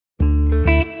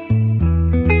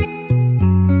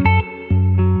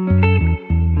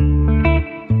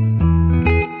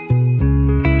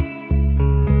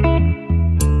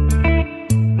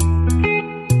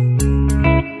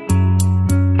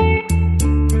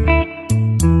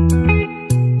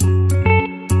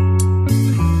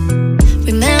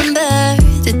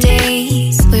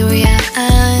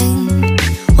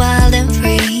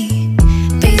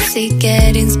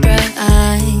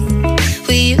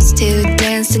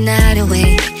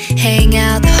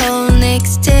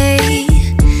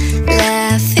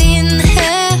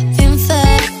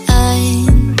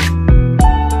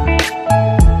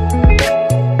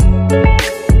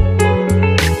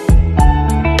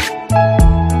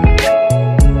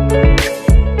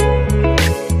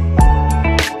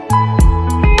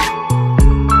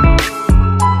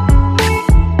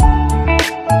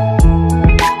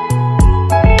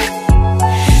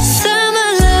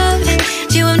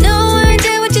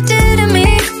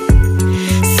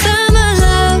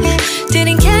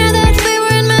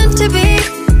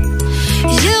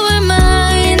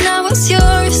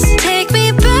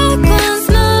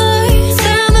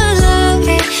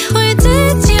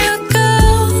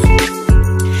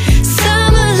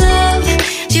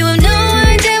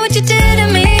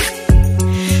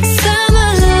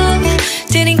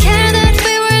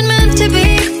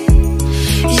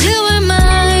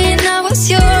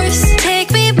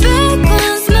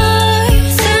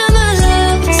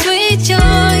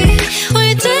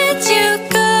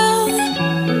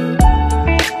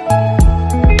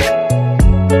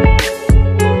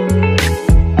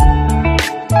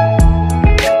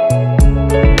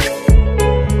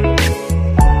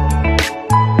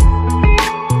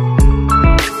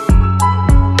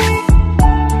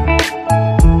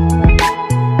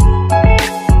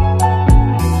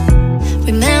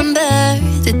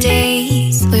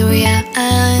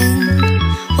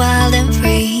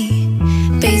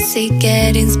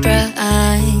getting sprung.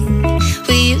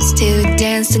 We used to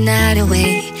dance the night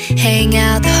away, hang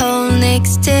out the whole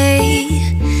next day,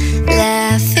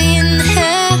 laughing,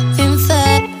 having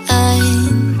fun.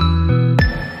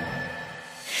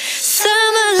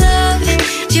 Summer love,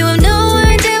 you have no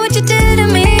idea what you did to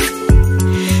me.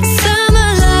 Summer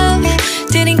love,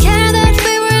 didn't care that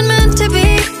we weren't meant to be.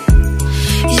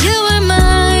 You were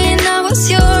mine, I was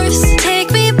yours.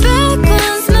 Take me back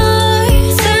once more.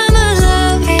 Summer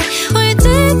love, where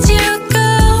did you go?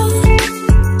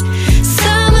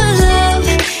 Summer love,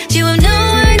 you have no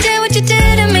idea what you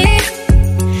did to me.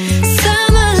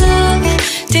 Summer love,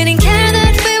 didn't care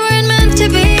that we weren't meant to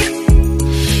be.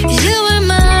 You were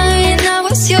mine, I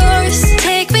was yours.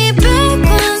 Take me back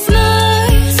once more.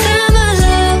 Summer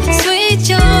love, sweet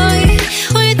joy,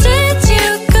 where did you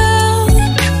go?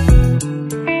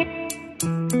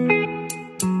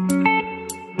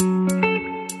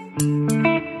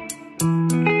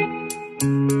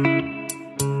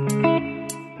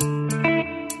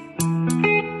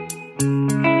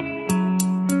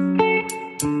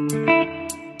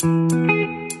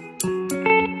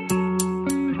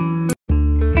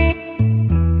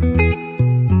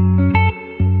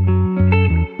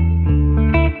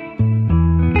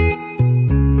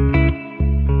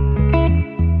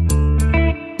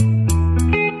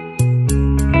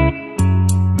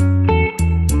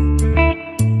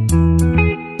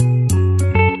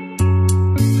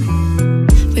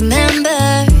 Remember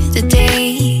the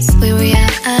days we were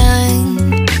young,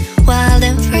 wild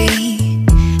and free,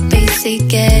 basic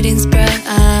getting sprung.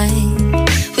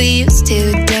 We used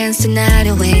to dance the night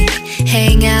away,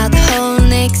 hang out the whole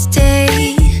next day.